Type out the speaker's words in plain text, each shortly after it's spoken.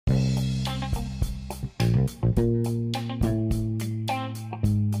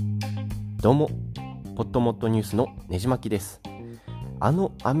どうも、ポッドモットニュースのねじまきです。ア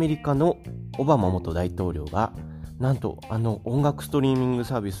メリカのオバマ元大統領がなんと音楽ストリーミング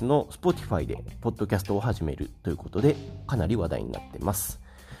サービスの Spotify でポッドキャストを始めるということでかなり話題になっています。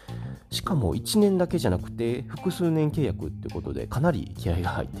しかも1年だけじゃなくて複数年契約ということでかなり気合が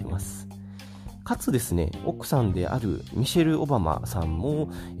入っています。かつですね、奥さんであるミシェル・オバマさんも、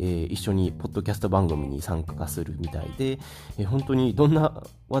一緒にポッドキャスト番組に参加するみたいで、本当にどんな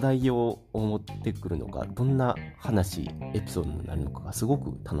話題を持ってくるのか、どんな話、エピソードになるのかがすご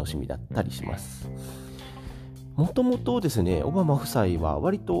く楽しみだったりします。もともとですね、オバマ夫妻は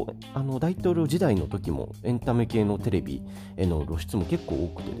割と大統領時代の時もエンタメ系のテレビへの露出も結構多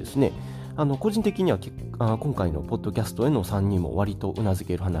くてですね、個人的には今回のポッドキャストへの参入も割とうなず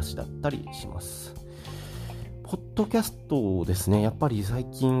ける話だったりします。ポッドキャストですね、やっぱり最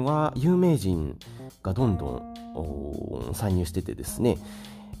近は有名人がどんどん参入しててですね、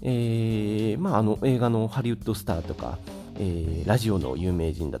映画のハリウッドスターとか、ラジオの有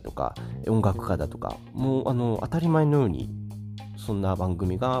名人だとか音楽家だとかもう当たり前のようにそんな番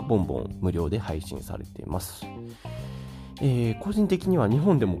組がボンボン無料で配信されています。個人的には日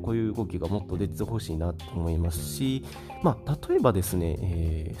本でもこういう動きがもっと出てほしいなと思いますし、例えばです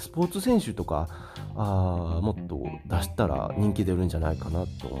ね、スポーツ選手とかもっと出したら人気出るんじゃないかな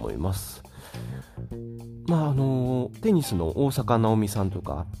と思います。テニスの大坂なおみさんと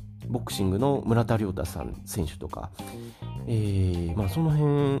かボクシングの村田諒太選手とか、その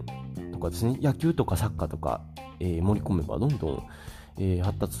辺とかですね、野球とかサッカーとか、盛り込めばどんどん、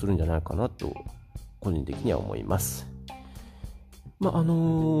発達するんじゃないかなと個人的には思います。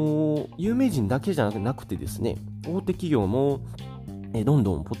有名人だけじゃなくてですね、大手企業も、どん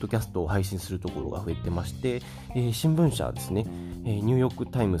どんポッドキャストを配信するところが増えてまして、新聞社ですね、ニューヨーク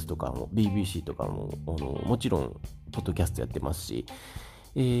タイムズとかも BBC とかももちろんポッドキャストやってますし、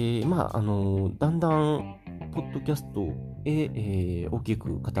だんだんポッドキャストへ、大き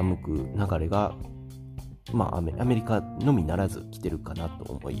く傾く流れが、アメリカのみならず来てるかな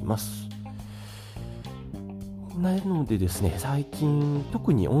と思います。なのでですね、最近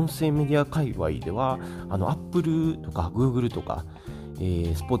特に音声メディア界隈ではApple とか Google とか、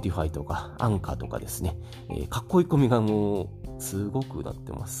Spotify とかアンカーとかですね、囲い込みがもうすごくなっ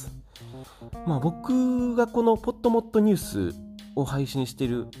てます。僕がこのポッドモットニュースを配信してい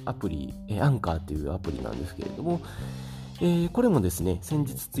るアプリ、アンカーというアプリなんですけれども、これもですね、先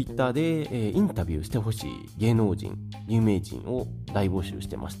日ツイッターで、インタビューしてほしい芸能人、有名人を大募集し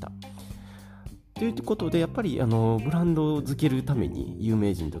てました。ということで、やっぱりブランド付けるために有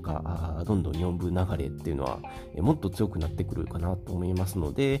名人とかどんどん呼ぶ流れっていうのはもっと強くなってくるかなと思います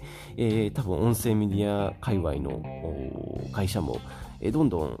ので、多分音声メディア界隈の会社もどん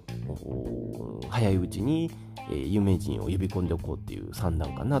どん早いうちに有名人を呼び込んでおこうっていう算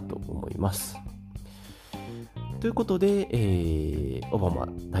段かなと思います。ということで、オバマ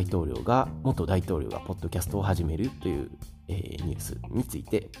元大統領がポッドキャストを始めるというニュースについ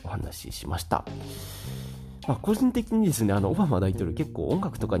てお話ししました。個人的にですね、オバマ大統領結構音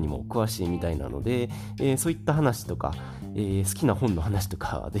楽とかにも詳しいみたいなので、そういった話とか、好きな本の話と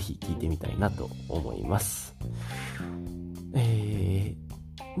かはぜひ聞いてみたいなと思います。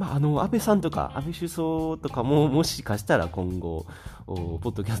安倍さんとか安倍首相とかももしかしたら今後ポ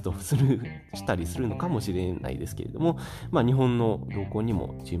ッドキャストをしたりするのかもしれないですけれども、日本の動向に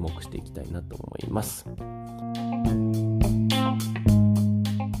も注目していきたいなと思います。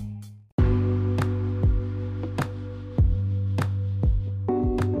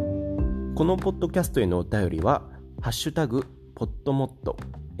このポッドキャストへのお便りはハッシュタグポッドモット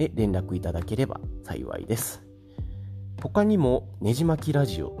へ連絡いただければ幸いです。他にもねじまきラ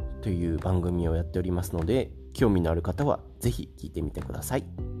ジオという番組をやっておりますので、興味のある方はぜひ聞いてみてください。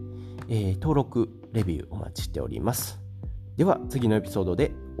登録、レビューお待ちしております。では次のエピソード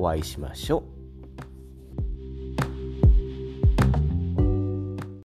でお会いしましょう。